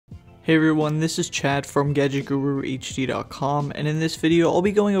Hey everyone, this is Chad from GadgetGuruHD.com, and in this video I'll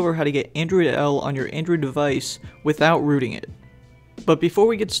be going over how to get Android L on your Android device without rooting it. But before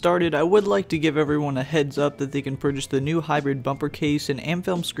we get started, I would like to give everyone a heads up that they can purchase the new hybrid bumper case and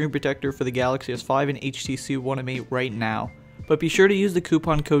AmFilm screen protector for the Galaxy S5 and HTC One M8 right now. But be sure to use the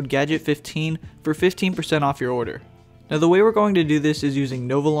coupon code GADGET15 for 15% off your order. Now the way we're going to do this is using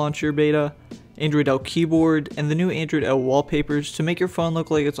Nova Launcher Beta, Android L keyboard, and the new Android L wallpapers to make your phone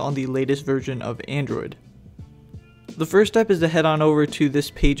look like it's on the latest version of Android. The first step is to head on over to this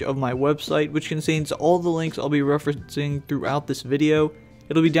page of my website, which contains all the links I'll be referencing throughout this video.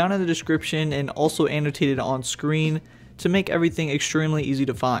 It'll be down in the description and also annotated on screen to make everything extremely easy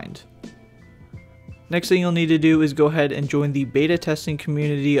to find. Next thing you'll need to do is go ahead and join the beta testing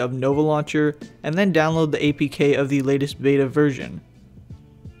community of Nova Launcher and then download the APK of the latest beta version.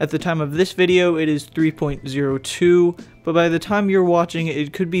 At the time of this video it is 3.02, but by the time you're watching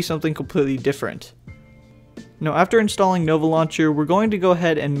it could be something completely different. Now after installing Nova Launcher, we're going to go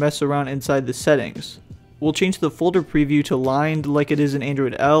ahead and mess around inside the settings. We'll change the folder preview to lined like it is in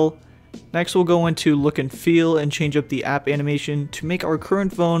Android L. Next we'll go into look and feel and change up the app animation to make our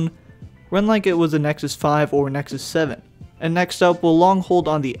current phone run like it was a Nexus 5 or Nexus 7. And next up, we'll long hold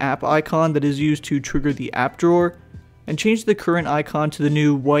on the app icon that is used to trigger the app drawer and change the current icon to the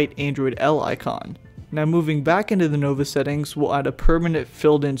new white Android L icon. Now moving back into the Nova settings, we'll add a permanent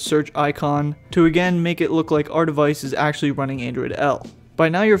filled in search icon to again make it look like our device is actually running Android L. By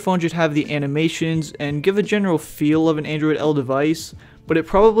now your phone should have the animations and give a general feel of an Android L device, but it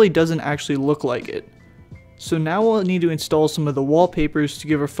probably doesn't actually look like it. So now we'll need to install some of the wallpapers to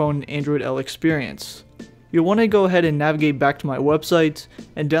give our phone an Android L experience. You'll want to go ahead and navigate back to my website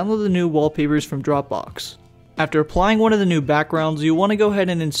and download the new wallpapers from Dropbox. After applying one of the new backgrounds, you'll want to go ahead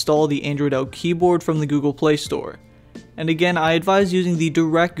and install the Android L keyboard from the Google Play Store. And again, I advise using the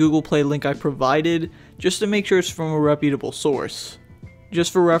direct Google Play link I provided just to make sure it's from a reputable source.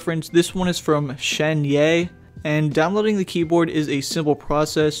 Just for reference, this one is from Shen Ye. And downloading the keyboard is a simple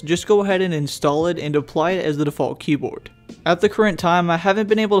process. Just go ahead and install it and apply it as the default keyboard. At the current time, I haven't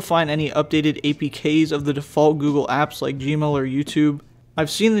been able to find any updated APKs of the default Google apps like Gmail or YouTube. I've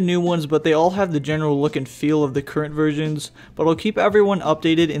seen the new ones, but they all have the general look and feel of the current versions, but I'll keep everyone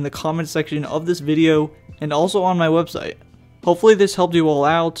updated in the comment section of this video and also on my website. Hopefully this helped you all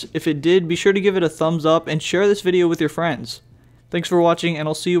out. If it did, be sure to give it a thumbs up and share this video with your friends. Thanks for watching, and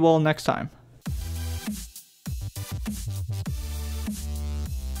I'll see you all next time.